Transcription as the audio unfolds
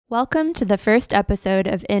Welcome to the first episode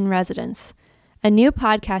of In Residence, a new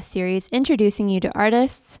podcast series introducing you to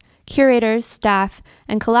artists, curators, staff,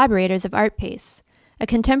 and collaborators of Artpace, a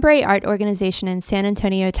contemporary art organization in San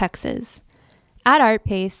Antonio, Texas. At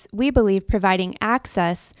Artpace, we believe providing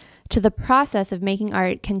access to the process of making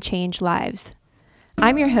art can change lives.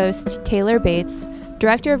 I'm your host, Taylor Bates,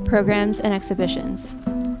 Director of Programs and Exhibitions.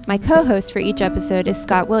 My co-host for each episode is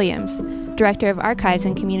Scott Williams, Director of Archives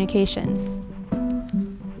and Communications.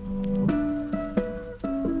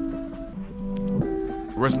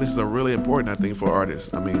 Residencies are really important, I think, for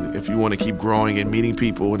artists. I mean, if you want to keep growing and meeting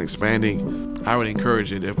people and expanding, I would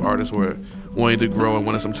encourage it if artists were wanting to grow and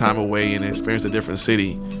wanted some time away and experience a different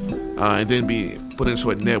city, and then be put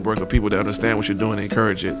into a network of people that understand what you're doing and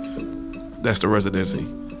encourage it. That's the residency.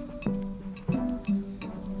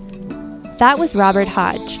 That was Robert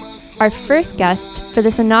Hodge, our first guest for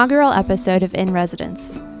this inaugural episode of In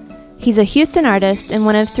Residence. He's a Houston artist and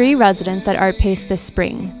one of 3 residents at Artpace this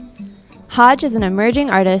spring. Hodge is an emerging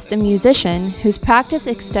artist and musician whose practice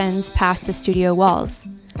extends past the studio walls.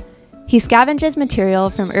 He scavenges material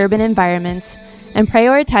from urban environments and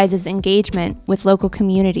prioritizes engagement with local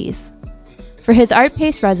communities. For his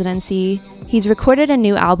Artpace residency, he's recorded a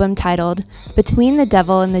new album titled Between the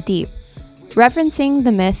Devil and the Deep, referencing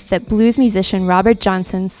the myth that blues musician Robert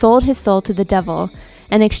Johnson sold his soul to the devil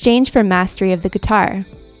in exchange for mastery of the guitar.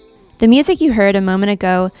 The music you heard a moment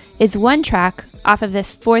ago is one track off of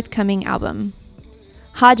this forthcoming album.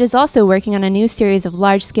 Hodge is also working on a new series of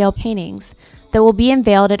large-scale paintings that will be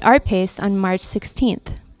unveiled at Artpace on March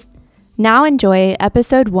 16th. Now enjoy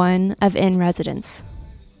episode 1 of In Residence.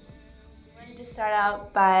 I wanted to start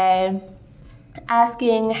out by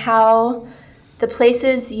asking how the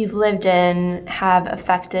places you've lived in have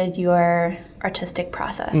affected your artistic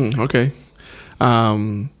process. Okay.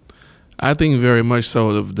 I think very much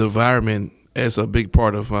so the environment is a big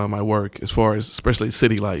part of my work, as far as especially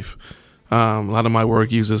city life. A lot of my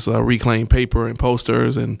work uses reclaimed paper and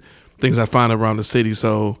posters and things I find around the city,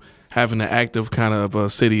 so having an active kind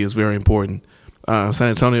of city is very important. San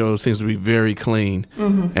Antonio seems to be very clean,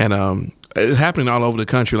 and it's happening all over the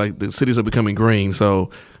country. Like, the cities are becoming green,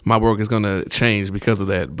 so my work is going to change because of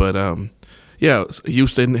that. But yeah,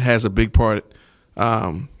 Houston has a big part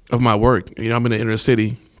of my work. You know, I'm in the inner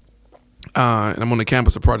city. And I'm on the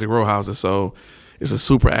campus of Project Row Houses, so it's a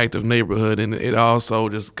super active neighborhood, and it also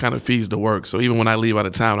just kind of feeds the work. So even when I leave out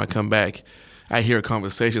of town, I come back, I hear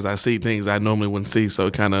conversations, I see things I normally wouldn't see, so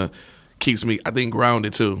it kind of keeps me, I think,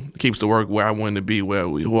 grounded too. It keeps the work where I want to be, who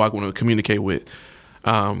I want to communicate with.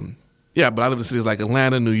 Yeah, but I live in cities like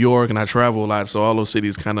Atlanta, New York, and I travel a lot, so all those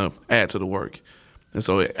cities kind of add to the work. And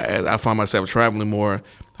so as I find myself traveling more,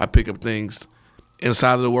 I pick up things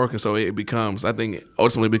inside of the work, and so it becomes, I think,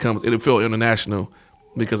 ultimately it'll feel international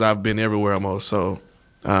because I've been everywhere almost. So,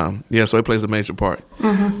 yeah, so it plays a major part.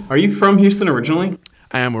 Are you from Houston originally?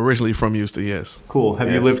 I am originally from Houston, yes. Cool.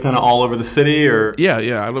 Have you lived kind of all over the city, or? Yeah,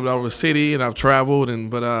 I lived all over the city, and I've traveled,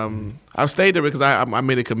 but I've stayed there because I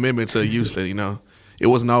made a commitment to Houston. You know, it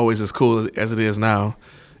wasn't always as cool as it is now,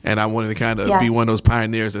 and I wanted to kind of be one of those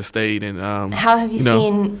pioneers that stayed. And how have you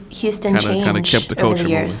seen Houston change kind of kept the culture over the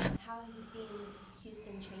years? moving.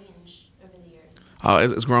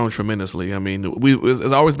 It's grown tremendously. I mean,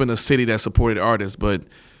 it's always been a city that supported artists, but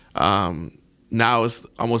now it's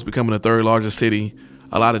almost becoming the 3rd largest city.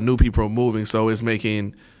 A lot of new people are moving, so it's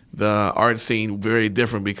making the art scene very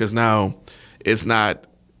different because now it's not,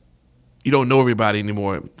 you don't know everybody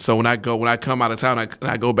anymore. So when I come out of town,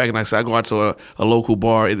 I go back and I go out to a local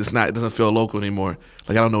bar, it doesn't feel local anymore.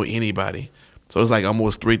 Like, I don't know anybody. So it's like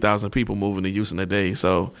almost 3,000 people moving to Houston a day.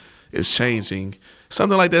 So it's changing.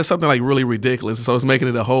 Something like that, something like really ridiculous. So it's making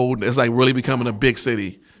it it's like really becoming a big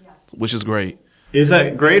city, which is great. Is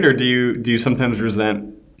that great, or do you sometimes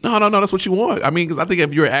resent? No, that's what you want. I mean, because I think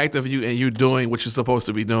if you're active and you're doing what you're supposed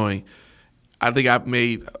to be doing, I think I've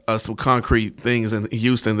made some concrete things in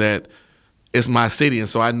Houston that it's my city, and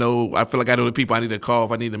so I feel like I know the people I need to call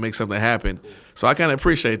if I need to make something happen. So I kind of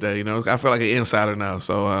appreciate that, you know. I feel like an insider now.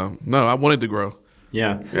 So, no, I wanted to grow.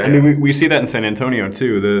 Yeah. I mean, we see that in San Antonio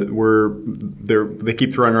too. They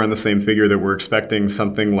keep throwing around the same figure that we're expecting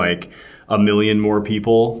something like 1 million more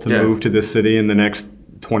people to move to this city in the next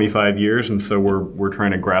 25 years, and so we're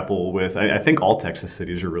trying to grapple with. I think all Texas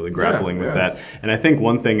cities are really grappling with that. And I think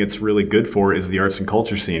one thing it's really good for is the arts and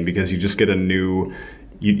culture scene, because you just get a new.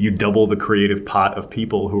 You double the creative pot of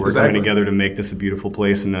people who are coming together to make this a beautiful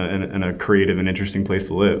place and a creative and interesting place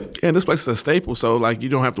to live. Yeah, and this place is a staple, so like you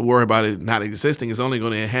don't have to worry about it not existing. It's only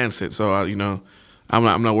going to enhance it. So you know,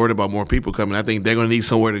 I'm not worried about more people coming. I think they're going to need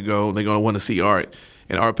somewhere to go. They're going to want to see art,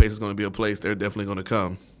 and Artpace is going to be a place they're definitely going to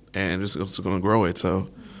come, and it's going to grow it. So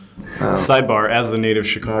Sidebar, as a native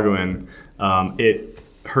Chicagoan, it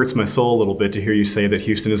hurts my soul a little bit to hear you say that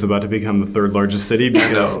Houston is about to become the third largest city,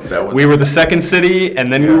 because we were the second city,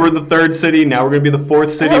 and then we were the third city. Now we're going to be the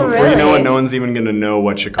fourth city. Before you know it, no one's even going to know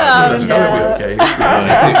what Chicago is. That would be okay.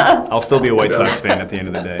 I'll still be a White Sox fan at the end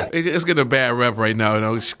of the day. It's getting a bad rep right now,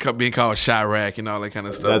 being called Chirac and all that kind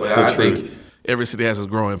of stuff. That's but the I truth. think every city has its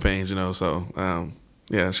growing pains, so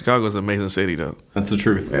Chicago's an amazing city, though. That's the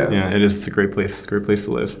truth. Yeah, it is. It's a great place. Great place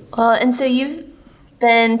to live. Well, and so you've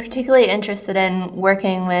been particularly interested in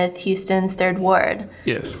working with Houston's Third Ward.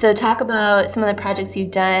 Yes. So talk about some of the projects you've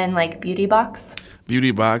done, like Beauty Box.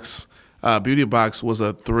 Beauty Box was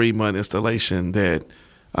a 3-month installation that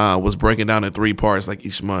was breaking down in 3 parts, like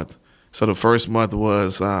each month. So the first month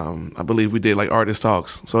was, I believe we did like artist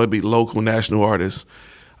talks. So it'd be local, national artists.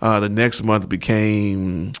 The next month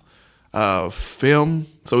became film.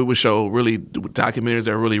 So we would show really documentaries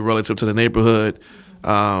that are really relative to the neighborhood.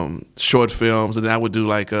 Short films, and then I would do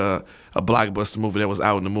like a blockbuster movie that was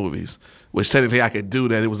out in the movies, which technically I could do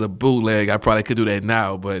that. It was a bootleg. I probably could do that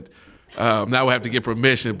now, but now we have to get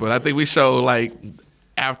permission. But I think we showed like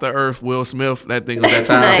After Earth, Will Smith, that thing was that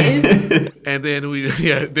time. Nice. And then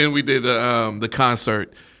we did the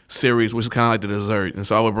concert series, which is kind of like the dessert. And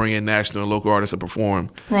so I would bring in national and local artists to perform.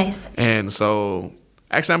 Nice. And so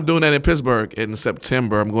actually I'm doing that in Pittsburgh in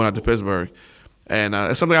September. I'm going out to Pittsburgh. And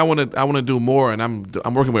it's something I want to do more, and I'm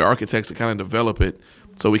working with architects to kind of develop it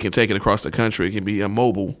so we can take it across the country. It can be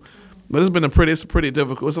mobile, but it's pretty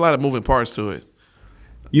difficult. It's a lot of moving parts to it.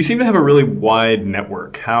 You seem to have a really wide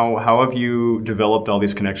network. How have you developed all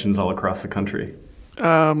these connections all across the country?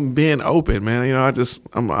 Being open, man.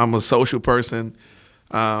 I'm a social person.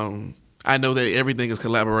 I know that everything is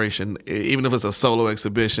collaboration, even if it's a solo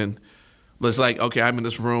exhibition. But it's like, okay, I'm in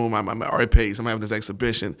this room, I'm at Artpace, I'm having this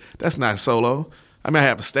exhibition. That's not solo. I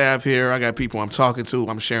have a staff here, I got people I'm talking to,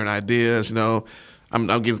 I'm sharing ideas, I'm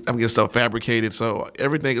getting stuff fabricated. So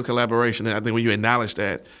everything is collaboration. And I think when you acknowledge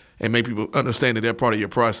that and make people understand that they're part of your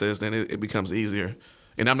process, then it becomes easier.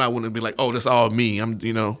 And I'm not wanting to be like, oh, this is all me.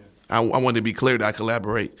 I want to be clear that I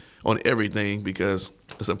collaborate on everything because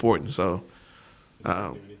it's important. So,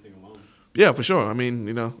 yeah, for sure. And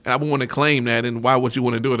I wouldn't want to claim that, and why would you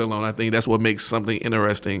want to do it alone? I think that's what makes something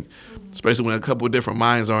interesting, especially when a couple of different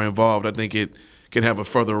minds are involved. I think it can have a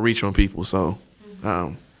further reach on people. So,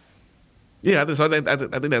 I think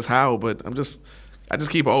that's how. But I just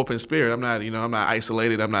keep an open spirit. I'm not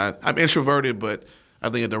isolated. I'm introverted, but I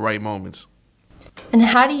think at the right moments. And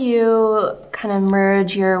how do you kind of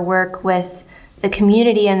merge your work with the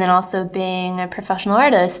community and then also being a professional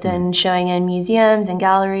artist and showing in museums and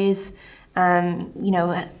galleries?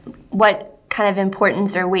 What kind of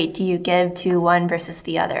importance or weight do you give to one versus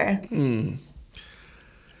the other?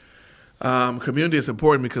 Community is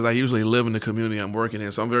important because I usually live in the community I'm working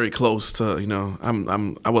in, so I'm very close to,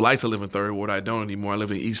 I would like to live in Third Ward. I don't anymore. I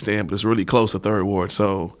live in East End, but it's really close to Third Ward.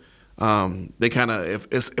 So they kind of, if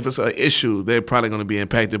it's an issue, they're probably going to be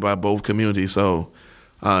impacted by both communities. So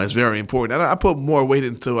it's very important. I put more weight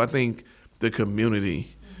into, I think, the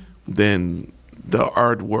community than the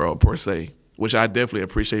art world per se, which I definitely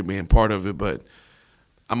appreciate being part of it, but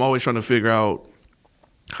I'm always trying to figure out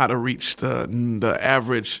how to reach the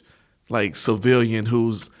average civilian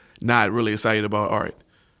who's not really excited about art,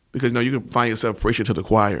 because you can find yourself preaching to the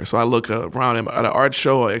choir. So I look around at an art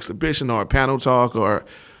show or exhibition or a panel talk, or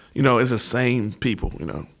it's the same people,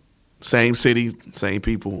 same city, same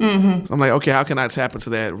people. Mm-hmm. So I'm like, okay, how can I tap into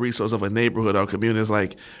that resource of a neighborhood or community? It's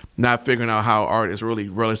like not figuring out how art is really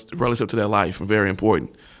relative to their life and very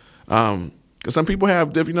important. Because some people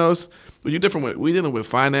have different, we dealing with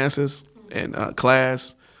finances and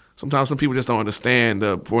class. Sometimes some people just don't understand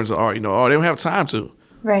the importance of art. They don't have time to.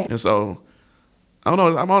 Right. And so I don't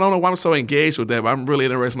know why I'm so engaged with that, but I'm really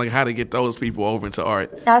interested in how to get those people over into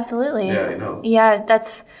art. Absolutely. Yeah, Yeah,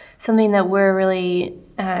 that's something that we're really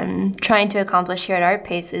trying to accomplish here at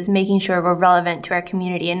Artpace, is making sure we're relevant to our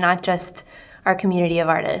community and not just our community of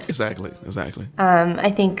artists. Exactly.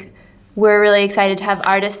 I think we're really excited to have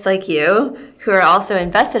artists like you who are also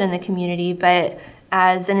invested in the community, but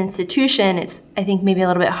as an institution, it's, I think, maybe a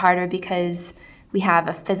little bit harder because we have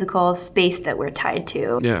a physical space that we're tied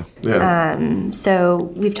to. Yeah.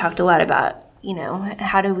 So we've talked a lot about,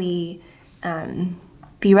 how do we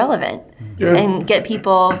be relevant and get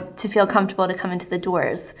people to feel comfortable to come into the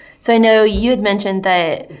doors. So I know you had mentioned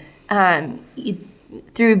that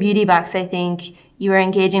through Beauty Box, I think, you were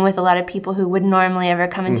engaging with a lot of people who wouldn't normally ever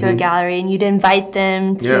come into a gallery, and you'd invite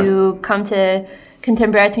them to come to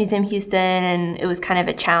Contemporary Arts Museum Houston, and it was kind of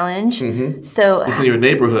a challenge. Mm-hmm. So it's in your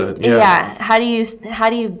neighborhood. Yeah. How do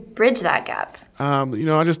you bridge that gap?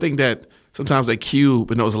 I just think that sometimes a cube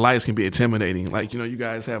and those lights can be intimidating. Like, you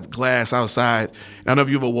guys have glass outside. I don't know if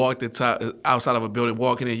you ever walked outside of a building,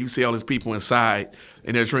 walking in, you see all these people inside,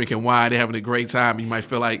 and they're drinking wine, they're having a great time. You might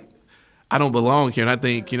feel like, I don't belong here. And I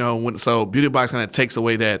think, so Beauty Box kind of takes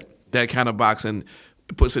away that kind of box and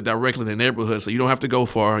puts it directly in the neighborhood. So you don't have to go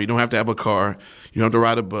far. You don't have to have a car. You don't have to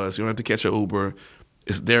ride a bus. You don't have to catch an Uber.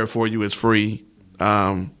 It's there for you. It's free.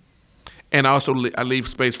 And also I leave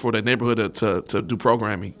space for the neighborhood to do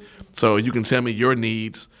programming. So you can tell me your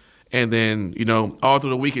needs, and then, all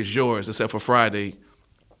through the week is yours except for Friday.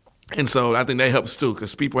 And so I think that helps too,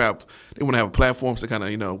 because people want to have platforms to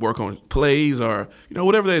kind of, work on plays or,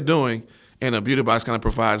 whatever they're doing. And a Beauty Box kind of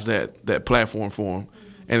provides that platform for them.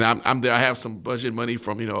 And I'm there. I have some budget money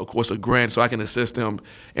from, of course, a grant, so I can assist them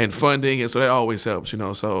in funding. And so that always helps,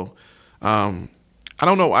 So I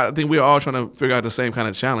don't know. I think we're all trying to figure out the same kind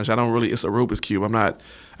of challenge. It's a Rubik's Cube. I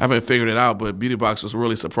haven't figured it out, but Beauty Box was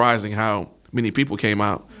really surprising how many people came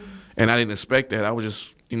out. And I didn't expect that. I was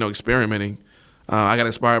just, experimenting. I got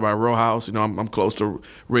inspired by Row House. I'm close to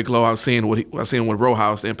Rick Lowe. I was seeing what Row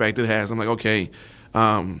House, the impact it has. I'm like, okay,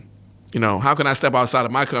 how can I step outside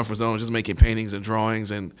of my comfort zone, just making paintings and drawings,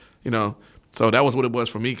 and so that was what it was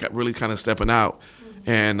for me, really kind of stepping out,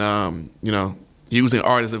 and using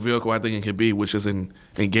art as a vehicle I think it could be, which is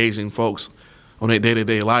engaging folks on their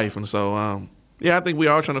day-to-day life. And so I think we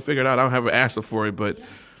are trying to figure it out. I don't have an answer for it, but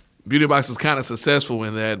Beauty Box is kind of successful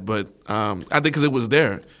in that. But I think because it was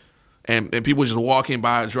there. And people just walking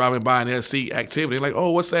by, driving by, and they'll see activity. Like,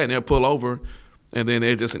 oh, what's that? And they'll pull over, and then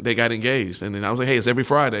they got engaged. And then I was like, hey, it's every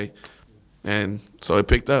Friday. And so it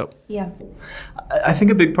picked up. Yeah. I think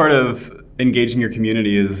a big part of engaging your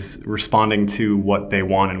community is responding to what they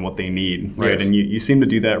want and what they need, right? Yes. And you seem to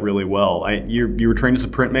do that really well. You were trained as a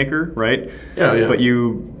printmaker, right? Yeah. But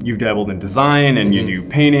you've dabbled in design, and you do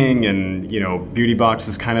painting, and Beauty Box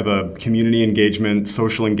is kind of a community engagement,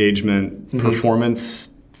 social engagement, performance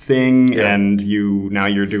thing, and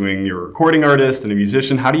you're doing you're a recording artist and a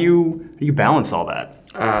musician. How do you balance all that?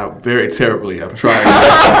 Very terribly. I'm trying.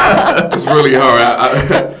 It's really hard.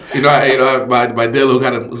 My dad who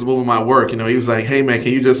kind of was moving my work. He was like, "Hey man,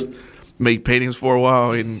 can you just make paintings for a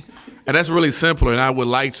while?" And that's really simpler. And I would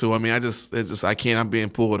like to. I mean, I can't. I'm being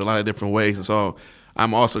pulled a lot of different ways, and so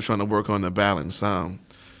I'm also trying to work on the balance.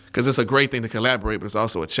 Because it's a great thing to collaborate, but it's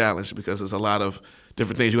also a challenge because there's a lot of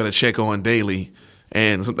different things you got to check on daily.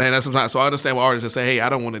 And that's sometimes, so I understand why artists just say, hey, I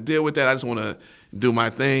don't want to deal with that. I just want to do my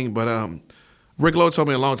thing. But Rick Lowe told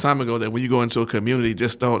me a long time ago that when you go into a community,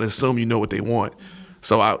 just don't assume you know what they want.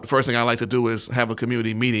 So the first thing I like to do is have a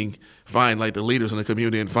community meeting, find like the leaders in the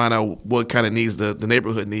community and find out what kind of needs the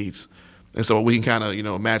neighborhood needs. And so we can kind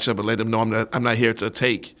of, match up and let them know I'm not here to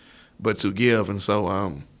take, but to give. And so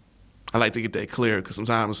I like to get that clear because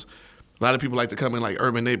sometimes a lot of people like to come in like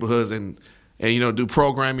urban neighborhoods and do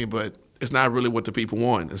programming, but it's not really what the people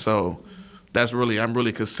want. And so I'm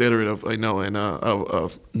really considerate of,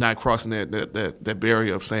 of not crossing that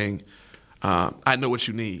barrier of saying, I know what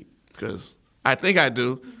you need, because I think I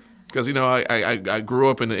do, because, I grew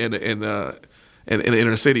up in the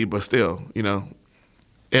inner city, but still,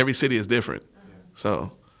 every city is different.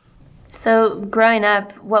 So growing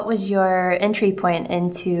up, what was your entry point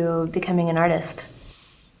into becoming an artist?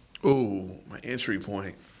 Ooh, my entry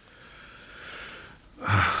point.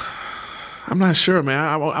 I'm not sure, man.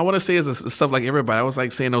 I want to say it's stuff like everybody. I was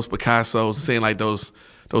like seeing those Picassos, seeing like those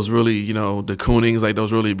really, the Koonings, like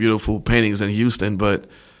those really beautiful paintings in Houston. But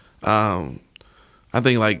I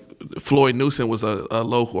think like Floyd Newsom was a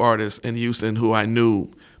local artist in Houston who I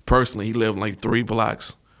knew personally. He lived like 3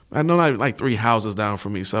 blocks. I know like 3 houses down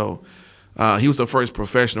from me. So he was the first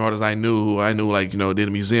professional artist I knew. Like,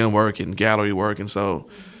 did museum work and gallery work. And so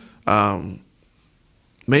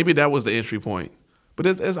maybe that was the entry point. But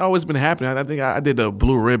it's always been happening. I think I did the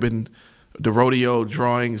blue ribbon, the rodeo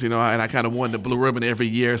drawings, and I kind of won the blue ribbon every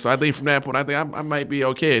year. So I think from that point, I think I might be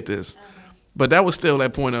okay at this. But that was still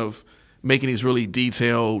that point of making these really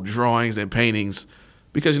detailed drawings and paintings,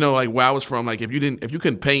 because like where I was from, like if you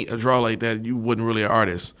couldn't paint or draw like that, you wasn't really an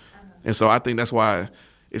artist. And so I think that's why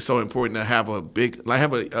it's so important to have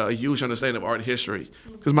a huge understanding of art history.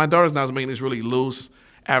 Because my daughter's now making these really loose,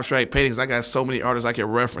 abstract paintings. I got so many artists I can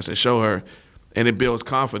reference and show her. And it builds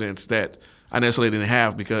confidence that I necessarily didn't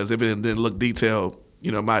have, because if it didn't look detailed,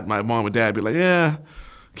 my mom and dad would be like, yeah,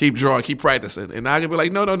 keep drawing, keep practicing. And I could be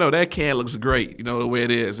like, no, that can looks great, the way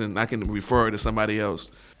it is, and I can refer it to somebody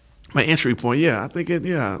else. My entry point, I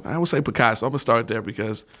would say Picasso. I'm going to start there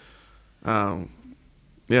because, that's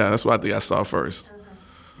what I think I saw first.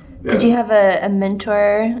 Yeah. Did you have a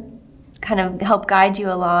mentor kind of help guide you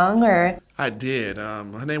along, or? I did.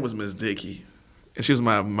 Her name was Ms. Dickey. and she was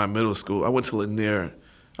my middle school. I went to Lanier.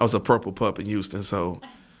 I was a purple pup in Houston, so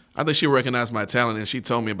I think she recognized my talent, and she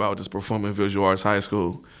told me about this Performing Visual Arts High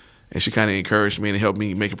School, and she kind of encouraged me and helped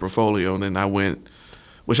me make a portfolio, and then I went,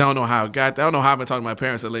 which I don't know how I got there. I don't know how I've been talking to my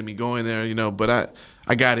parents that let me go in there, but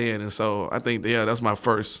I got in, and so I think, that's my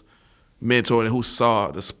first mentor who saw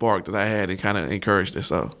the spark that I had and kind of encouraged it.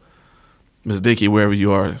 So, Miss Dickey, wherever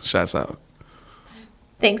you are, shouts out.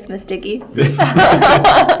 Thanks, Miss Dickey.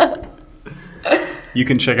 You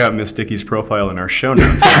can check out Miss Dickey's profile in our show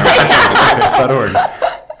notes at artpace.org.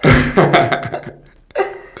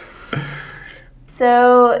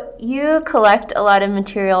 So you collect a lot of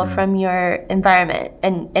material from your environment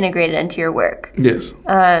and integrate it into your work. Yes.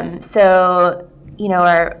 So,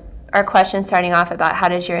 our question starting off about how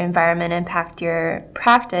does your environment impact your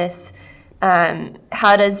practice,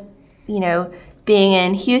 how does, being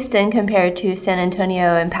in Houston compared to San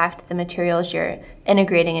Antonio impact the materials you're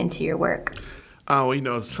integrating into your work?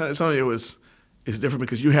 San Antonio is different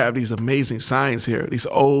because you have these amazing signs here, these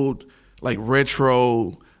old, like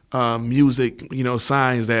retro music,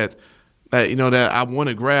 signs that I want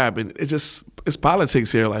to grab, and it's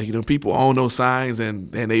politics here. Like, people own those signs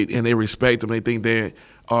and they respect them. They think they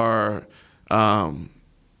are, I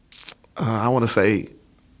want to say,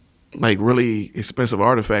 like really expensive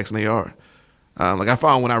artifacts, and they are. Like I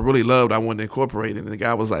found one I really loved, I wanted to incorporate it, and the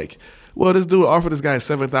guy was like, well, this dude offered this guy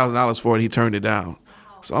 $7,000 for it. He turned it down.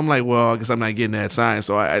 So I'm like, well, I guess I'm not getting that sign.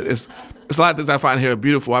 So it's a lot of things I find here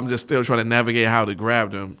beautiful. I'm just still trying to navigate how to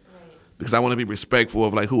grab them because I want to be respectful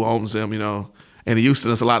of like who owns them, And in Houston,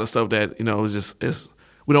 there's a lot of stuff that,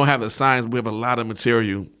 we don't have the signs. We have a lot of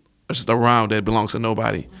material just around that belongs to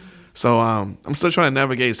nobody. So I'm still trying to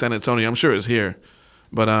navigate San Antonio. I'm sure it's here.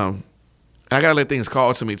 But I got to let things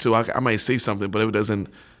call to me too. I might see something, but if it doesn't,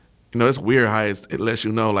 it's weird how it lets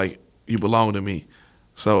you know like you belong to me.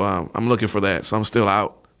 So I'm looking for that. So I'm still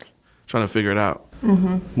out trying to figure it out.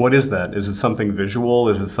 Mm-hmm. What is that? Is it something visual?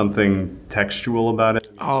 Is it something textual about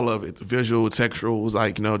it? All of it. Visual, textual,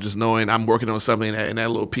 like, just knowing I'm working on something and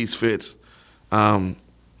that little piece fits.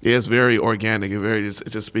 It's very organic. It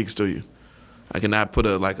just speaks to you. I cannot put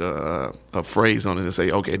a phrase on it and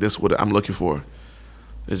say, okay, this is what I'm looking for.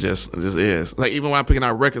 It just is. Like even when I'm picking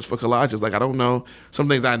out records for collages, like I don't know. Some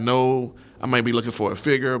things I know I might be looking for a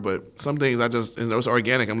figure, but some things I just, it's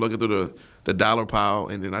organic. I'm looking through the dollar pile,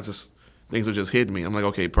 and then things will just hit me. I'm like,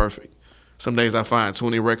 okay, perfect. Some days I find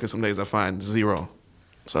 20 records, some days I find 0.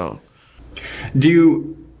 So,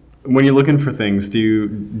 when you're looking for things, do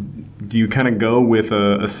you kind of go with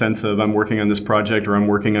a sense of I'm working on this project or I'm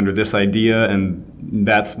working under this idea, and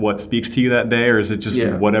that's what speaks to you that day, or is it just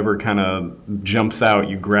whatever kind of jumps out,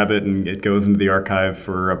 you grab it and it goes into the archive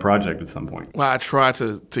for a project at some point? Well, I try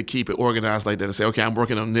to keep it organized like that and say, okay, I'm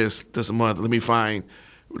working on this month. Let me find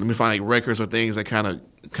like records or things that kind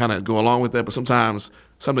of go along with that. But sometimes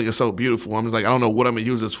something is so beautiful, I'm just like, I don't know what I'm gonna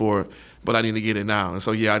use this for, but I need to get it now. And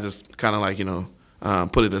so I just kind of like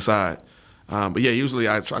put it aside. But usually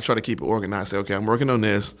I try to keep it organized. Say, okay, I'm working on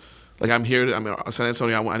this. Like I'm here. I'm in San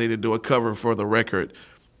Antonio. I need to do a cover for the record.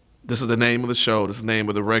 This is the name of the show. This is the name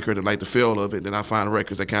of the record, and like the feel of it. Then I find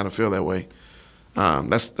records that kind of feel that way.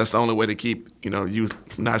 That's the only way to keep you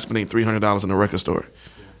from not spending $300 in a record store.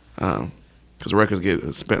 Because records get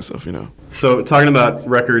expensive. So talking about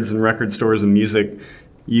records and record stores and music,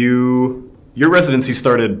 your residency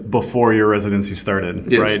started before your residency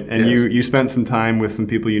started, right? And you spent some time with some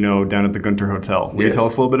people down at the Gunter Hotel. Will you tell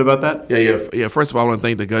us a little bit about that? Yeah. First of all, I want to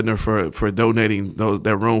thank the Gunter for donating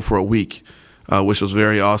that room for a week, which was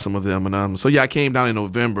very awesome of them. And I came down in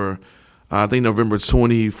November, I think November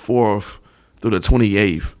 24th through the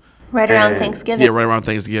 28th. Right around Thanksgiving. Yeah, right around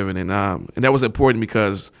Thanksgiving. And that was important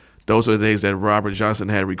because those are the days that Robert Johnson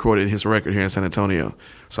had recorded his record here in San Antonio.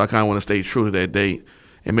 So I kind of want to stay true to that date.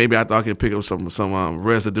 And maybe I thought I could pick up some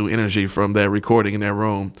residue energy from that recording in that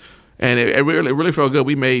room. And it really felt good.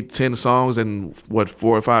 We made 10 songs in, 4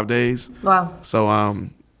 or 5 days? Wow. So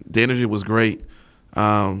the energy was great.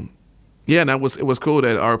 And it was cool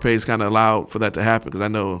that Artpace kind of allowed for that to happen, because I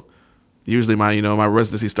know usually my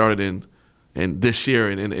residency started in this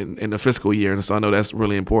year, in the fiscal year. And so I know that's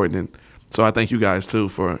really important. And so I thank you guys, too,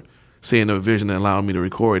 for seeing the vision and allowing me to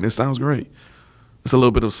record. And it sounds great. It's a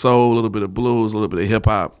little bit of soul, a little bit of blues, a little bit of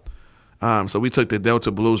hip-hop. So we took the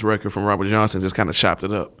Delta Blues record from Robert Johnson and just kind of chopped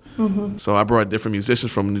it up. Mm-hmm. So I brought different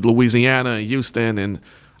musicians from Louisiana and Houston, and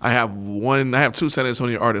I have 2 San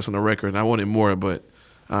Antonio artists on the record, and I wanted more, but,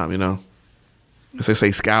 as they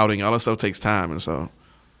say, scouting, all that stuff takes time, and so,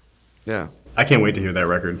 yeah. I can't wait to hear that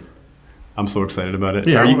record. I'm so excited about it.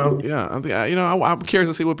 Yeah, I'm curious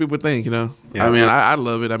to see what people think, Yeah, I mean, I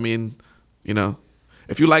love it. I mean,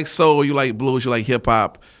 if you like soul, you like blues, you like hip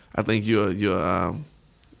hop, I think you'll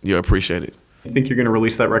appreciate it. You think you're going to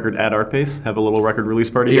release that record at Artpace? Have a little record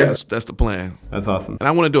release party? Yes, that's the plan. That's awesome. And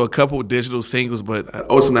I want to do a couple of digital singles,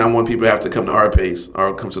 but ultimately I want people to have to come to Artpace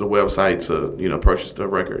or come to the website to, purchase the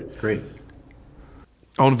record. Great.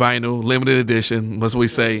 On vinyl, limited edition, as we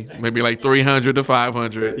say, maybe like 300 to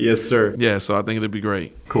 500. Yes, sir. Yeah, so I think it'll be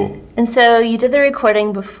great. Cool. And so you did the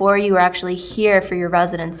recording before you were actually here for your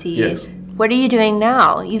residency. Yes. What are you doing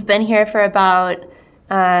now? You've been here for about,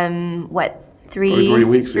 Three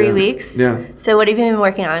weeks. Yeah. Weeks? Yeah. So what have you been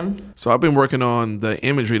working on? So I've been working on the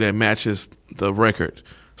imagery that matches the record.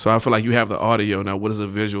 So I feel like you have the audio. Now, what does the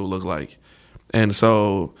visual look like? And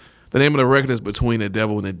so the name of the record is Between the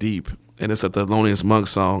Devil and the Deep. And it's a Thelonious Monk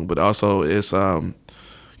song, but also it's,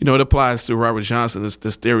 it applies to Robert Johnson, this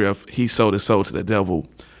theory of he sold his soul to the devil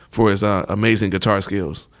for his amazing guitar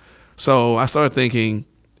skills. So I started thinking,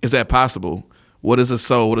 is that possible? What is a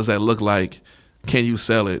soul? What does that look like? Can you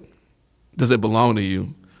sell it? Does it belong to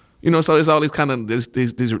you? So it's all these kind of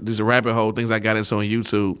these rabbit hole things I got into on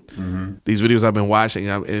YouTube. Mm-hmm. These videos I've been watching,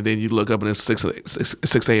 and then you look up and it's 6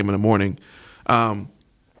 a.m. in the morning. So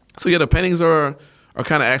yeah, the paintings are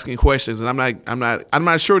kind of asking questions, and I'm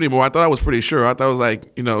not sure anymore. I thought I was pretty sure. I thought it was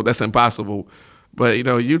like that's impossible, but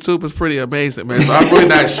YouTube is pretty amazing, man. So I'm really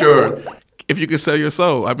not sure if you can sell your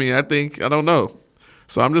soul. I mean, I don't know.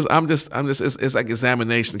 So I'm just it's like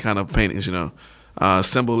examination kind of paintings,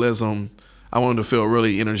 symbolism. I want them to feel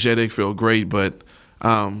really energetic, feel great, but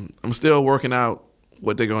I'm still working out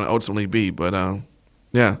what they're going to ultimately be. But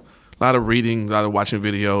yeah, a lot of reading, a lot of watching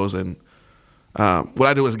videos, and what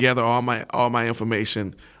I do is gather all my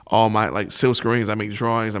information, all my like silk screens. I make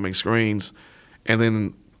drawings, I make screens, and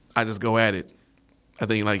then I just go at it. I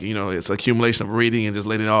think it's accumulation of reading and just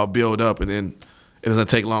letting it all build up, and then it doesn't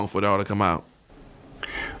take long for it all to come out.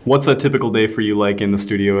 What's a typical day for you like in the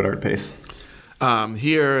studio at Artpace?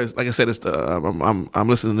 Here, like I said, it's I'm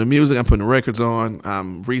listening to music. I'm putting records on.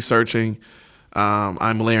 I'm researching.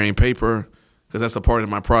 I'm layering paper because that's a part of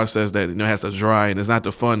my process that has to dry, and it's not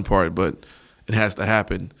the fun part, but it has to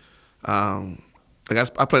happen. I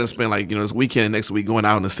plan to spend this weekend and next week going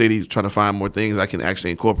out in the city trying to find more things I can actually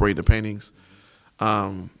incorporate in the paintings.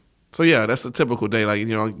 So yeah, that's a typical day.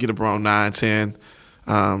 Get up around 9, 10.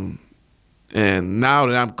 And now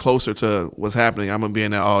that I'm closer to what's happening, I'm gonna be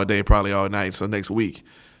in there all day, probably all night. So next week,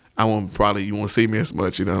 you won't see me as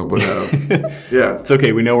much, But yeah, it's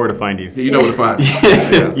okay. We know where to find you. You know where to find me.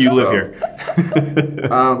 Yeah. You live here.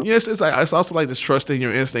 It's also like just trusting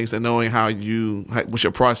your instincts and knowing what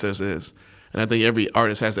your process is. And I think every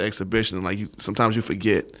artist has an exhibition. Sometimes you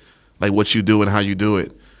forget what you do and how you do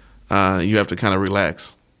it. You have to kind of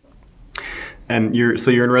relax. And you're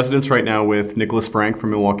in residence right now with Nicholas Frank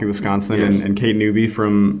from Milwaukee, Wisconsin, yes. and Kate Newby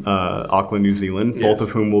from Auckland, New Zealand, yes. both of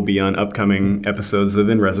whom will be on upcoming episodes of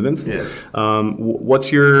In Residence. Yes. What's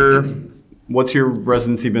your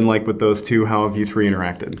residency been like with those two? How have you three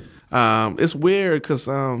interacted? It's weird because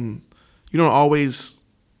you don't always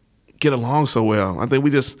get along so well. I think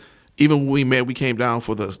even when we met, we came down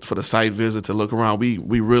for the site visit to look around. We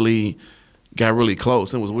really got really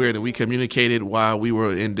close. It was weird, and we communicated while we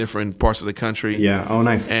were in different parts of the country. Yeah. Oh,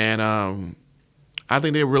 nice. And I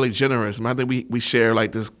think they're really generous. I think we share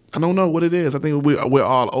this. I don't know what it is. I think we're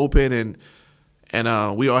all open,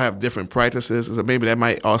 and we all have different practices. So maybe that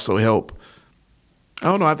might also help. I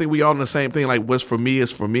don't know. I think we all in the same thing. What's for me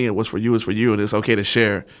is for me, and what's for you is for you, and it's okay to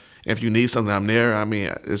share. And if you need something, I'm there. I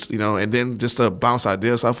mean, it's and then just to bounce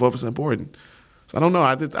ideas off of it's important. So I don't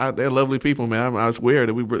know. They're lovely people, man. It's weird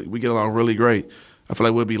that we get along really great. I feel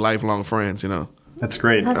like we'll be lifelong friends, That's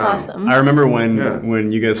great. That's awesome. I remember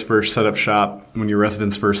when you guys first set up shop, when your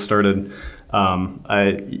residence first started,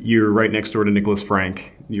 you're right next door to Nicholas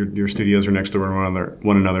Frank. Your studios are next door to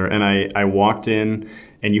one another. And I walked in,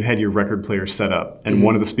 and you had your record player set up, and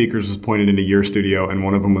one of the speakers was pointed into your studio, and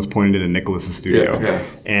one of them was pointed into Nicholas's studio. Yeah.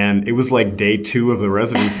 And it was like day 2 of the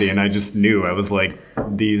residency, and I just knew. I was like,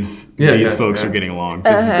 these folks are getting along.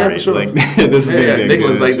 This is great. Sure. This is yeah.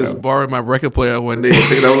 Nicholas just borrowed my record player one day,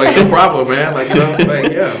 thinking I was like, no problem, man. I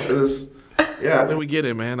think we get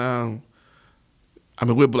it, man.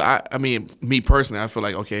 Me personally, I feel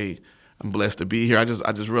like okay, I'm blessed to be here. I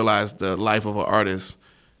just realized the life of an artist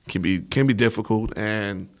can be difficult,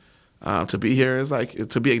 and to be here is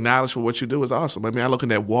to be acknowledged for what you do is awesome. I mean, I look at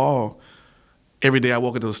that wall every day. I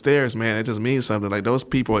walk up those stairs, man. It just means something. Those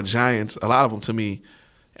people are giants, a lot of them to me,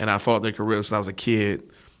 and I followed their career since I was a kid.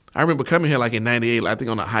 I remember coming here in '98, I think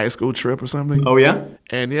on a high school trip or something. Oh yeah.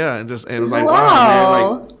 And it was like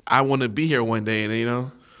wow, man, I want to be here one day,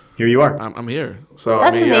 and here you are. I'm here. So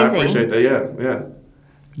That's amazing. I appreciate that. Yeah.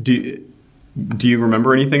 Do you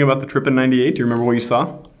remember anything about the trip in '98? Do you remember what you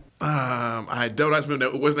saw? I don't. I just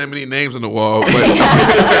remember there wasn't that many names on the wall. But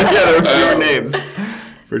Yeah, there were names.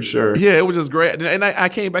 For sure. Yeah, it was just great. And I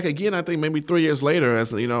came back again, I think maybe 3 years later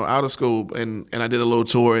as, out of school, and I did a little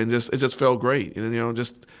tour, and it just felt great. And,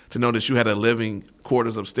 just to know that you had a living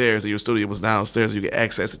quarters upstairs and your studio was downstairs, you could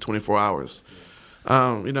access it 24 hours.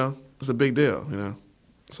 It's a big deal,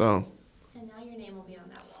 So. And now your name will be on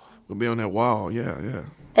that wall. We'll be on that wall, yeah.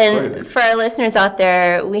 And crazy. For our listeners out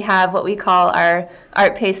there, we have what we call our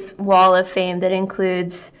Artpace Wall of Fame that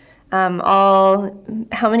includes how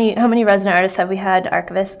many resident artists have we had,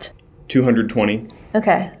 Archivist? 220.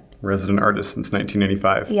 Okay. Resident artists since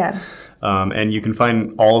 1985. Yeah. And you can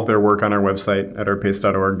find all of their work on our website at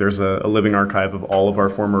artpace.org. There's a living archive of all of our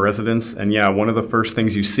former residents. And yeah, one of the first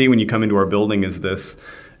things you see when you come into our building is this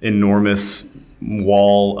enormous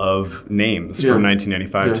wall of names from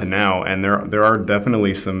 1995 to now. And there are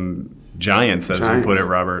definitely some giants, as you put it,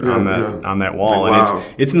 Robert, on that wall. Like, wow.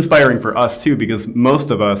 And it's inspiring for us too, because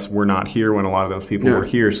most of us were not here when a lot of those people were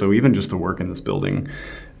here. So even just to work in this building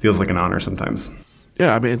feels like an honor sometimes.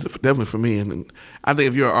 Yeah, I mean, it's definitely for me. And I think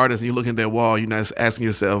if you're an artist and you look at that wall, you're not asking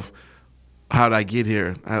yourself, how did I get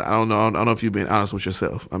here? I don't know. I don't know if you've been honest with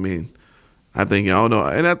yourself. I mean, I think, I don't know.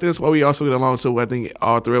 And I think that's why we also get along too. I think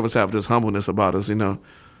all three of us have this humbleness about us, that,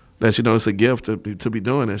 it's a gift to be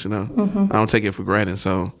doing this, Mm-hmm. I don't take it for granted.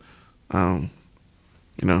 So,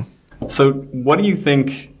 So what do you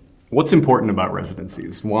think, what's important about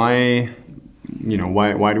residencies? Why do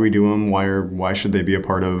we do them? Why should they be a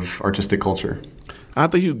part of artistic culture? I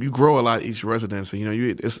think you grow a lot each residency.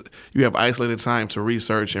 You have isolated time to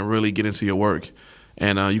research and really get into your work.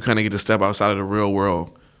 And you kind of get to step outside of the real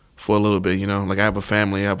world for a little bit, Like I have a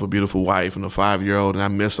family, I have a beautiful wife and a 5-year-old, and I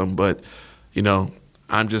miss them. But,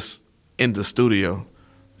 I'm just in the studio,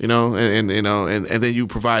 and then you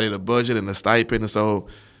provided a budget and a stipend. And so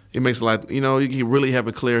it makes a lot, you can really have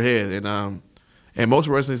a clear head. And most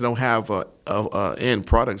residencies don't have a end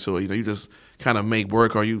product to it. You just kind of make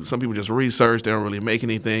work, or some people just research, they don't really make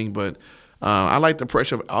anything. But I like the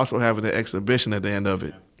pressure of also having an exhibition at the end of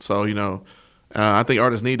it. So, I think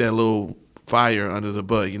artists need that little fire under the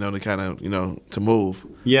butt, to kind of, to move.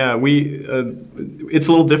 Yeah, it's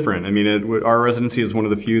a little different. I mean, our residency is one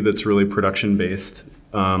of the few that's really production based.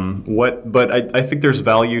 But I think there's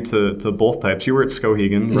value to both types. You were at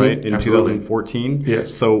Skowhegan, right, in Absolutely. 2014?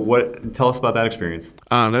 Yes. So tell us about that experience.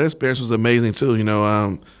 That experience was amazing too.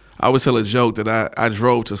 I always tell a joke that I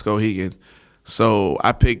drove to Skowhegan. So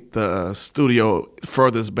I picked the studio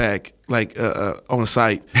furthest back, like on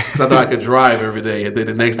site, because I thought I could drive every day. And then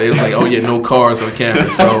the next day, it was like, oh, yeah, no cars on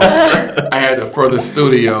campus. So I had the furthest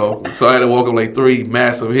studio. So I had to walk up like 3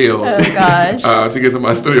 massive hills to get to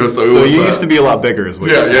my studio. So you used to be a lot bigger as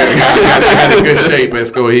well. Yeah. I had a good shape at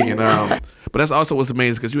Skowhegan. But that's also what's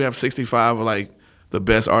amazing, because you have 65 of like the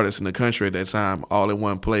best artists in the country at that time, all in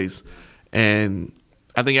one place. And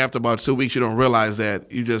I think after about 2 weeks, you don't realize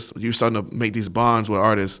that you're starting to make these bonds with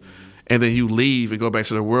artists, and then you leave and go back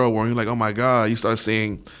to the real world. And you're like, oh my God! You start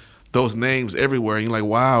seeing those names everywhere, and you're like,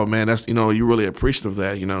 wow, man, that's you're really appreciative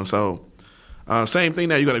of that, So same thing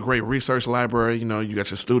now. You got a great research library. You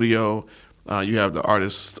got your studio. You have the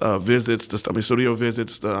artist visits, studio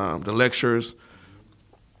visits, the lectures,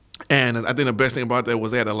 and I think the best thing about that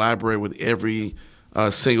was they had a library with every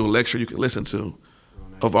single lecture you could listen to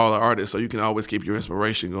of all the artists, so you can always keep your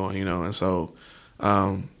inspiration going, And so,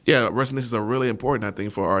 residencies are really important, I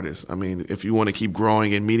think, for artists. I mean, if you want to keep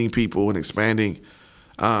growing and meeting people and expanding,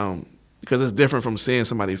 because it's different from seeing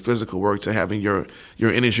somebody's physical work to having your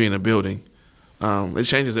energy in a building. It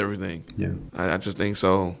changes everything. Yeah, I just think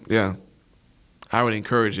so. Yeah, I would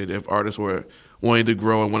encourage it if artists were wanting to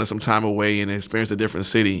grow and wanted some time away and experience a different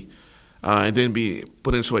city, and then be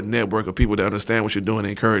put into a network of people that understand what you're doing and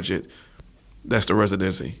encourage it. That's the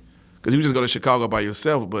residency. Because you just go to Chicago by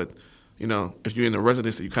yourself, but, if you're in the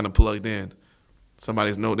residency, you're kind of plugged in.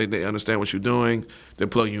 Somebody's they understand what you're doing. They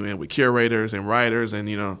plug you in with curators and writers, and,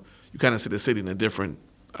 you kind of see the city in a different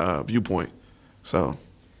viewpoint. So.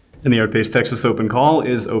 And the Artpace Texas Open Call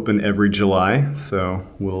is open every July, so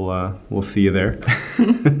we'll see you there.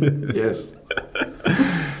 Yes.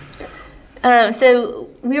 So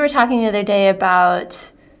we were talking the other day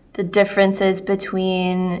about the differences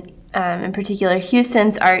between in particular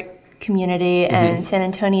Houston's art community and San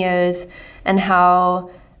Antonio's, and how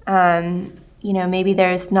maybe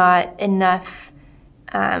there's not enough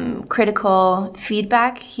critical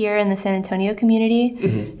feedback here in the San Antonio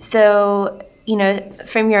community. So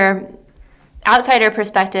from your outsider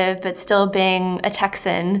perspective, but still being a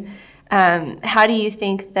Texan, how do you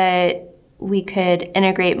think that we could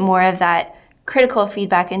integrate more of that critical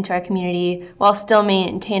feedback into our community while still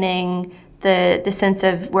maintaining the sense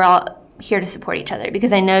of we're all here to support each other,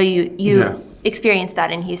 because I know you experienced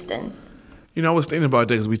that in Houston. You know, I was thinking about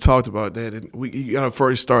that because we talked about that, and you got to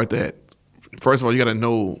first start that. First of all, you got to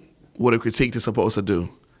know what a critique is supposed to do,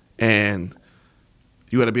 and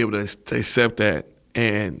you got to be able to accept that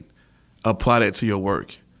and apply that to your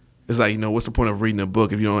work. It's like, what's the point of reading a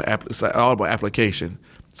book if you don't? It's all about application.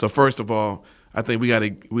 So first of all, I think we got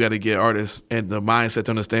to get artists and the mindset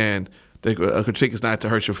to understand that a critique is not to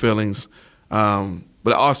hurt your feelings.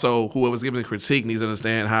 But also, whoever's giving the critique needs to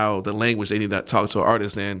understand how the language they need to talk to an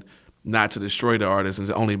artist and not to destroy the artist and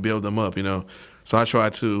to only build them up, So I try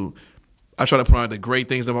to point out the great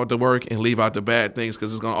things about the work and leave out the bad things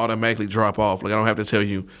because it's going to automatically drop off. Like, I don't have to tell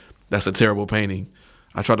you that's a terrible painting.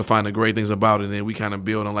 I try to find the great things about it, and then we kind of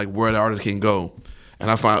build on, like, where the artist can go. And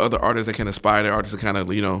I find other artists that can inspire the artists to kind of,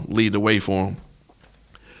 lead the way for them.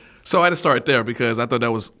 So I had to start there because I thought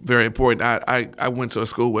that was very important. I went to a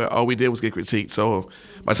school where all we did was get critiqued. So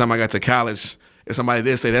by the time I got to college, if somebody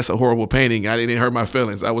did say that's a horrible painting, I didn't hurt my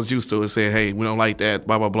feelings. I was used to it saying, hey, we don't like that,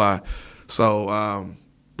 blah, blah, blah. So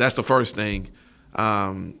that's the first thing.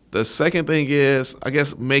 The second thing is, I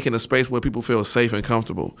guess, making a space where people feel safe and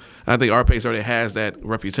comfortable. And I think Artpace already has that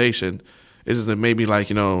reputation. It's just that maybe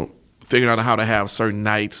figuring out how to have certain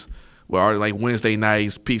nights where like Wednesday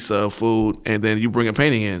nights, pizza, food, and then you bring a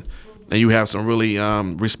painting in, and you have some really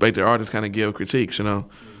respected artists kind of give critiques,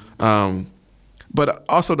 But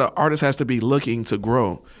also the artist has to be looking to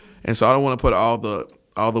grow, and so I don't want to put all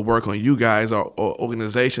the work on you guys or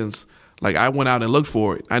organizations. Like, I went out and looked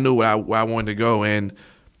for it. I knew where I wanted to go, and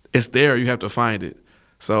it's there. You have to find it.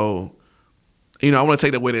 So, I want to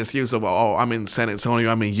take away the excuse of, I'm in San Antonio,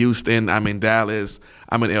 I'm in Houston, I'm in Dallas,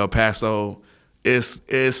 I'm in El Paso.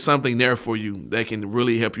 It's something there for you that can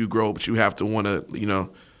really help you grow, but you have to want to, you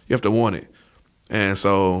have to want it. And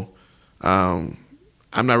so I'm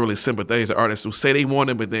not really sympathetic to artists who say they want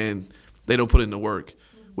it, but then they don't put in the work,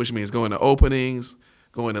 which means going to openings,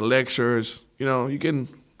 going to lectures. You can,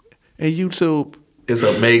 and YouTube is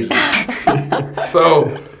amazing.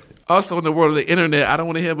 So also in the world of the internet, I don't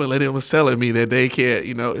want to hear millennials telling me that they can't,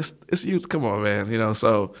 it's you. Come on, man.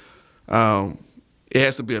 So it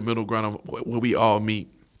has to be a middle ground of where we all meet.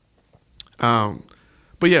 But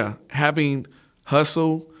yeah, having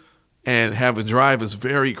hustle and having drive is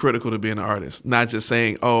very critical to being an artist. Not just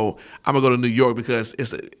saying, I'm gonna go to New York because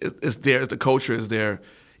it's there, the culture is there.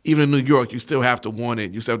 Even in New York, you still have to want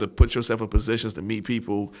it. You still have to put yourself in positions to meet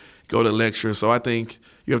people, go to lectures. So I think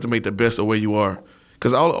you have to make the best of where you are.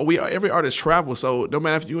 Because every artist travels, so no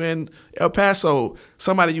matter if you're in El Paso,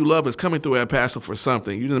 somebody you love is coming through El Paso for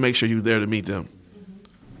something. You need to make sure you're there to meet them.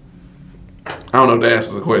 I don't know if that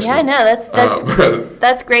answers the question. Yeah, no,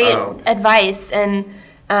 that's great advice, and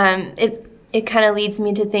it kind of leads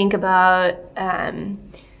me to think about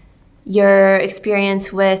your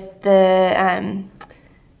experience with the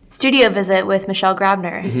studio visit with Michelle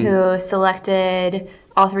Grabner, who selected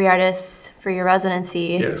all 3 artists for your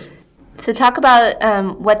residency. Yes. So talk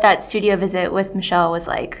about what that studio visit with Michelle was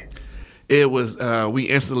like. It was, we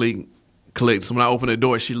instantly clicked. So when I opened the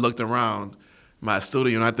door, she looked around my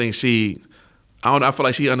studio, and I think I feel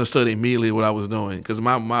like she understood immediately what I was doing, because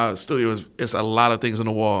my studio it's a lot of things on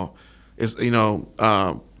the wall. It's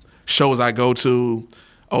shows I go to,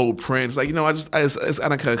 old prints, it's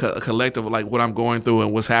kind of a collective of like what I'm going through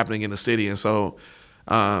and what's happening in the city. And so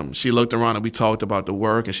she looked around and we talked about the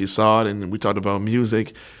work, and she saw it, and we talked about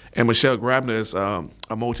music. And Michelle Grabner is a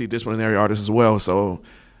multidisciplinary artist as well, so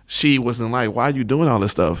she wasn't like, why are you doing all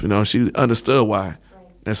this stuff? She understood why.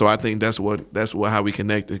 And so I think that's how we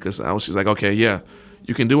connected, because she's like, okay, yeah,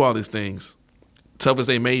 you can do all these things, tough as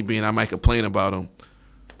they may be, and I might complain about them.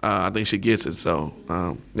 I think she gets it. So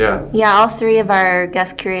yeah. Yeah, all 3 of our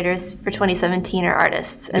guest curators for 2017 are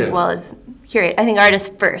artists as well as curate. I think artists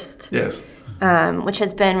first. Yes. Which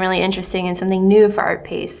has been really interesting and something new for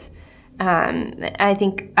Artpace. I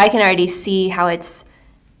think I can already see how it's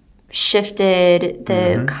shifted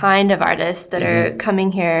the kind of artists that are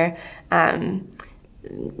coming here.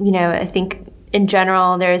 I think in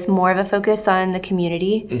general there's more of a focus on the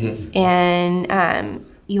community, and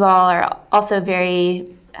you all are also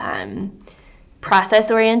very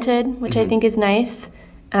process-oriented, which I think is nice.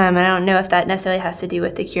 I don't know if that necessarily has to do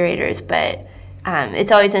with the curators, but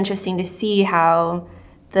it's always interesting to see how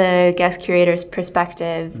the guest curator's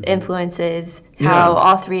perspective influences how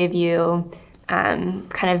all 3 of you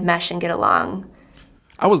kind of mesh and get along.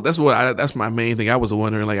 That's my main thing. I was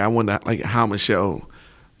wondering, I wonder, how Michelle,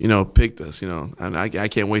 picked us, and I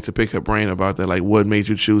can't wait to pick her brain about that. Like, what made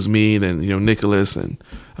you choose me, and Nicholas and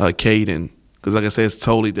Kate and because like I said, it's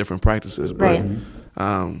totally different practices. But,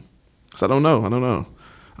 Right. So I don't know. I don't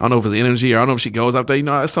know if it's energy, or I don't know if she goes up there. You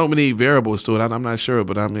know, there's so many variables to it. I'm not sure,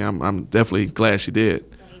 but I mean, I'm definitely glad she did.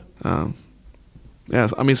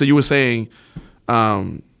 Yes, I mean, so you were saying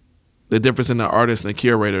the difference in the artist and the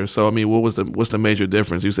curator. So I mean, what's the major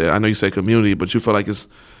difference? I know you said community, but you feel like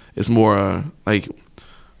it's more like,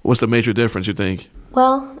 what's the major difference you think?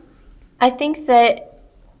 Well, I think that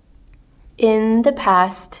in the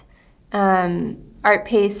past,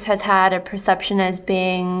 Artpace has had a perception as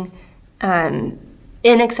being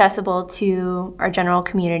inaccessible to our general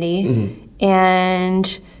community,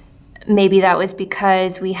 and maybe that was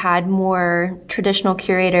because we had more traditional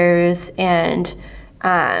curators and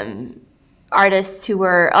artists who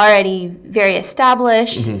were already very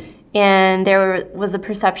established, and there was a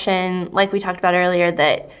perception, like we talked about earlier,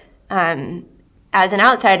 that as an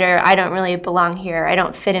outsider, I don't really belong here. I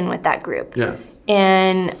don't fit in with that group. Yeah.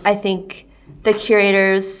 And I think the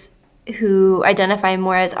curators who identify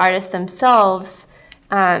more as artists themselves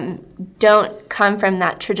don't come from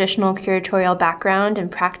that traditional curatorial background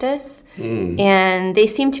and practice, and they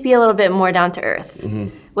seem to be a little bit more down to earth,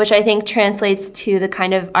 which I think translates to the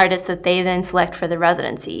kind of artists that they then select for the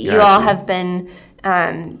residency. Gotcha. You all have been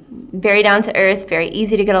very down to earth, very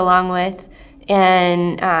easy to get along with,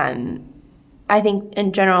 and I think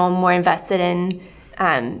in general more invested in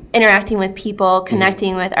interacting with people,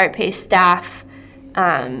 connecting with Artpace staff.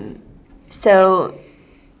 So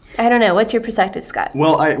I don't know. What's your perspective, Scott?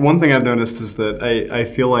 Well, one thing I've noticed is that I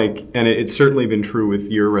feel like, and it's certainly been true with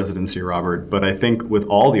your residency, Robert, but I think with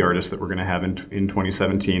all the artists that we're going to have in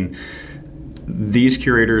 2017, these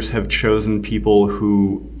curators have chosen people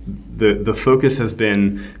who the focus has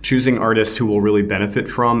been choosing artists who will really benefit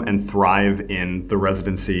from and thrive in the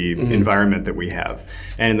residency environment that we have.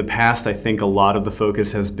 And in the past, I think a lot of the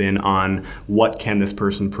focus has been on what can this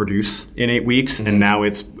person produce in 8 weeks, and now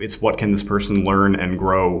it's what can this person learn and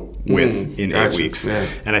grow with in 8 weeks. Yeah.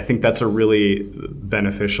 And I think that's a really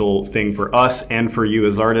beneficial thing for us and for you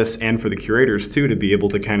as artists and for the curators too, to be able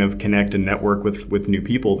to kind of connect and network with new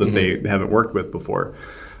people that they haven't worked with before.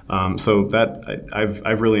 So that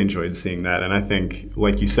I've really enjoyed seeing that, and I think,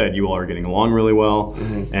 like you said, you all are getting along really well,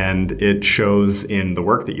 and it shows in the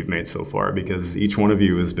work that you've made so far, because each one of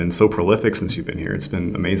you has been so prolific since you've been here. It's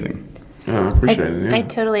been amazing. I appreciate it. Yeah. I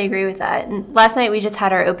totally agree with that. And last night we just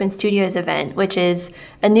had our Open Studios event, which is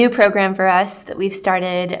a new program for us that we've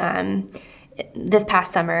started this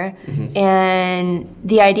past summer, and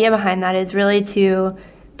the idea behind that is really to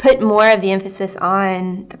put more of the emphasis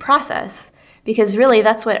on the process. Because really,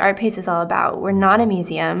 that's what Artpace is all about. We're not a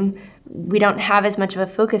museum. We don't have as much of a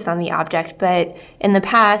focus on the object, but in the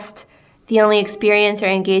past, the only experience or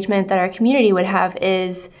engagement that our community would have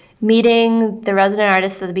is meeting the resident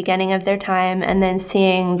artists at the beginning of their time and then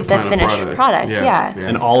seeing the finished product. Yeah.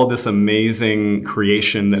 And all of this amazing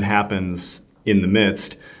creation that happens in the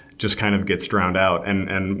midst just kind of gets drowned out.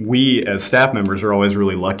 And we as staff members are always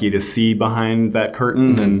really lucky to see behind that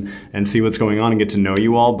curtain and see what's going on and get to know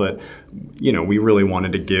you all. But, you know, we really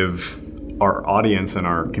wanted to give our audience and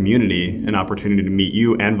our community an opportunity to meet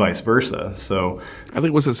you and vice versa. So I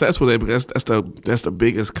think what's successful there, because that's the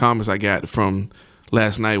biggest comments I got from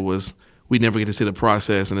last night was we never get to see the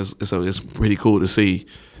process, and it's pretty cool to see.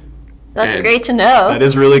 That's great to know. That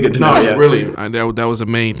is really good to know. No, really, that was the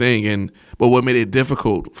main thing. But what made it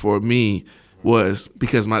difficult for me was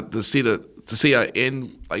because to see an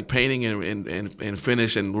end, like painting and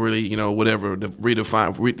finish and really, you know, whatever,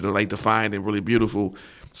 defined and really beautiful,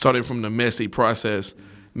 starting from the messy process.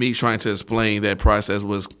 Me trying to explain that process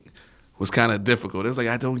was kind of difficult. It was like,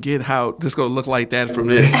 I don't get how this gonna look like that from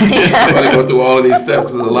this. I got to go through all of these steps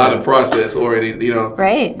because there's a lot of process already, you know.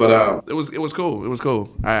 Right. But it was cool. It was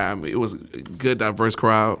cool. It was a good, diverse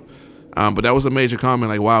crowd. But that was a major comment.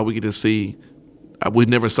 Like, wow, we get to see. We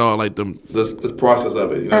never saw like this process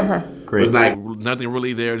of it. You know, Great. It was nothing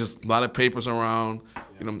really there. Just a lot of papers around.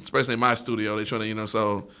 You know, especially in my studio, they trying to, you know,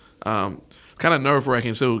 so. Kind of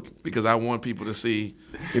nerve-wracking too, because I want people to see,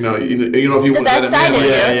 you know, if you want that side of you.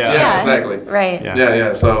 Yeah, exactly. Right.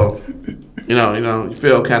 Yeah. So, you know, you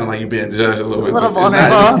feel kind of like you're being judged a little bit. A little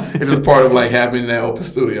vulnerable. It's just part of like having that open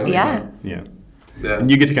studio. Yeah. You know? Yeah.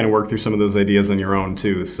 And you get to kind of work through some of those ideas on your own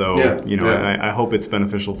too. So, I hope it's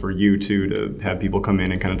beneficial for you too to have people come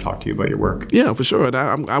in and kind of talk to you about your work. Yeah, for sure.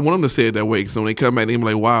 I want them to say it that way. So when they come back, they're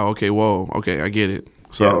like, wow, okay, I get it.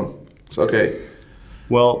 So it's okay.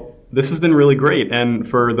 Well, This has been really great. And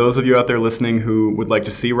for those of you out there listening who would like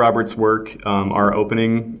to see Robert's work, our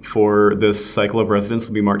opening for this cycle of residence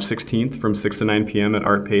will be March 16th from 6 to 9 p.m. at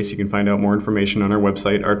Artpace. You can find out more information on our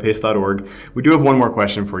website, artpace.org. We do have one more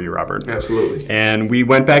question for you, Robert. Absolutely. And we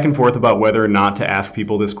went back and forth about whether or not to ask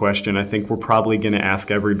people this question. I think we're probably going to ask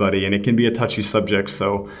everybody, and it can be a touchy subject,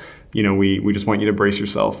 so we just want you to brace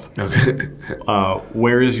yourself. Okay.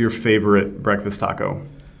 Where is your favorite breakfast taco?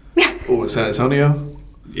 Oh, in San Antonio?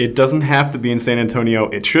 It doesn't have to be in San Antonio.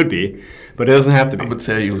 It should be, but it doesn't have to be. I'm going to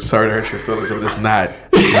tell you, sorry to hurt your feelings, but it's not.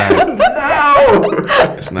 It's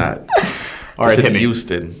not. It's not. All right, it's in hit me.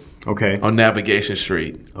 Houston. Okay. On Navigation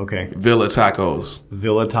Street. Okay. Villa Tacos.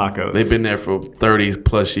 Villa Tacos. They've been there for 30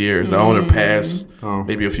 plus years. The owner passed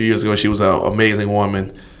maybe a few years ago. She was an amazing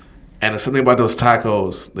woman. And there's something about those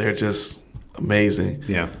tacos. They're just amazing.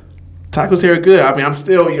 Yeah. Tacos here are good. I mean,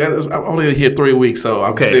 I'm only here 3 weeks, so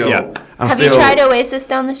I'm still. Yeah. Have you tried Oasis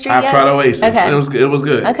down the street I've yet? tried Oasis. Okay. It was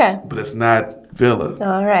good. Okay. But it's not Villa.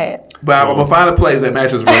 All right. But I'm going to find a place that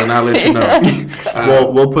matches Villa, and I'll let you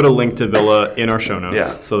know. We'll put a link to Villa in our show notes. Yeah.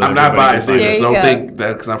 So that I'm not biased either, There so you don't go. think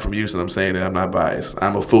that because I'm from Houston, I'm saying that I'm not biased.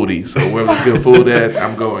 I'm a foodie, so wherever there's good food at,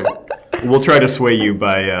 I'm going. We'll try to sway you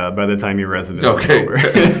by the time your residence Okay.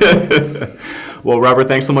 is over. Well, Robert,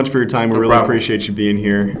 thanks so much for your time. We really problem. appreciate you being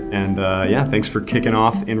here. And thanks for kicking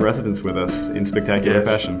off In Residence with us in spectacular Yes,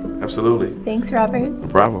 fashion. absolutely. Thanks, Robert. No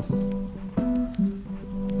problem.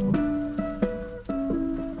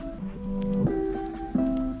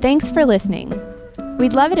 Thanks for listening.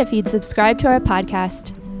 We'd love it if you'd subscribe to our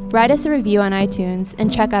podcast, write us a review on iTunes,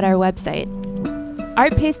 and check out our website.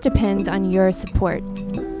 Artpace depends on your support.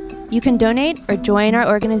 You can donate or join our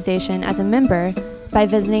organization as a member by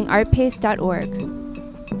visiting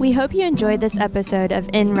artpace.org. We hope you enjoyed this episode of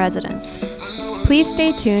In Residence. Please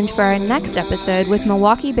stay tuned for our next episode with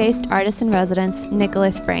Milwaukee-based artist in residence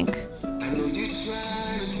Nicholas Frank.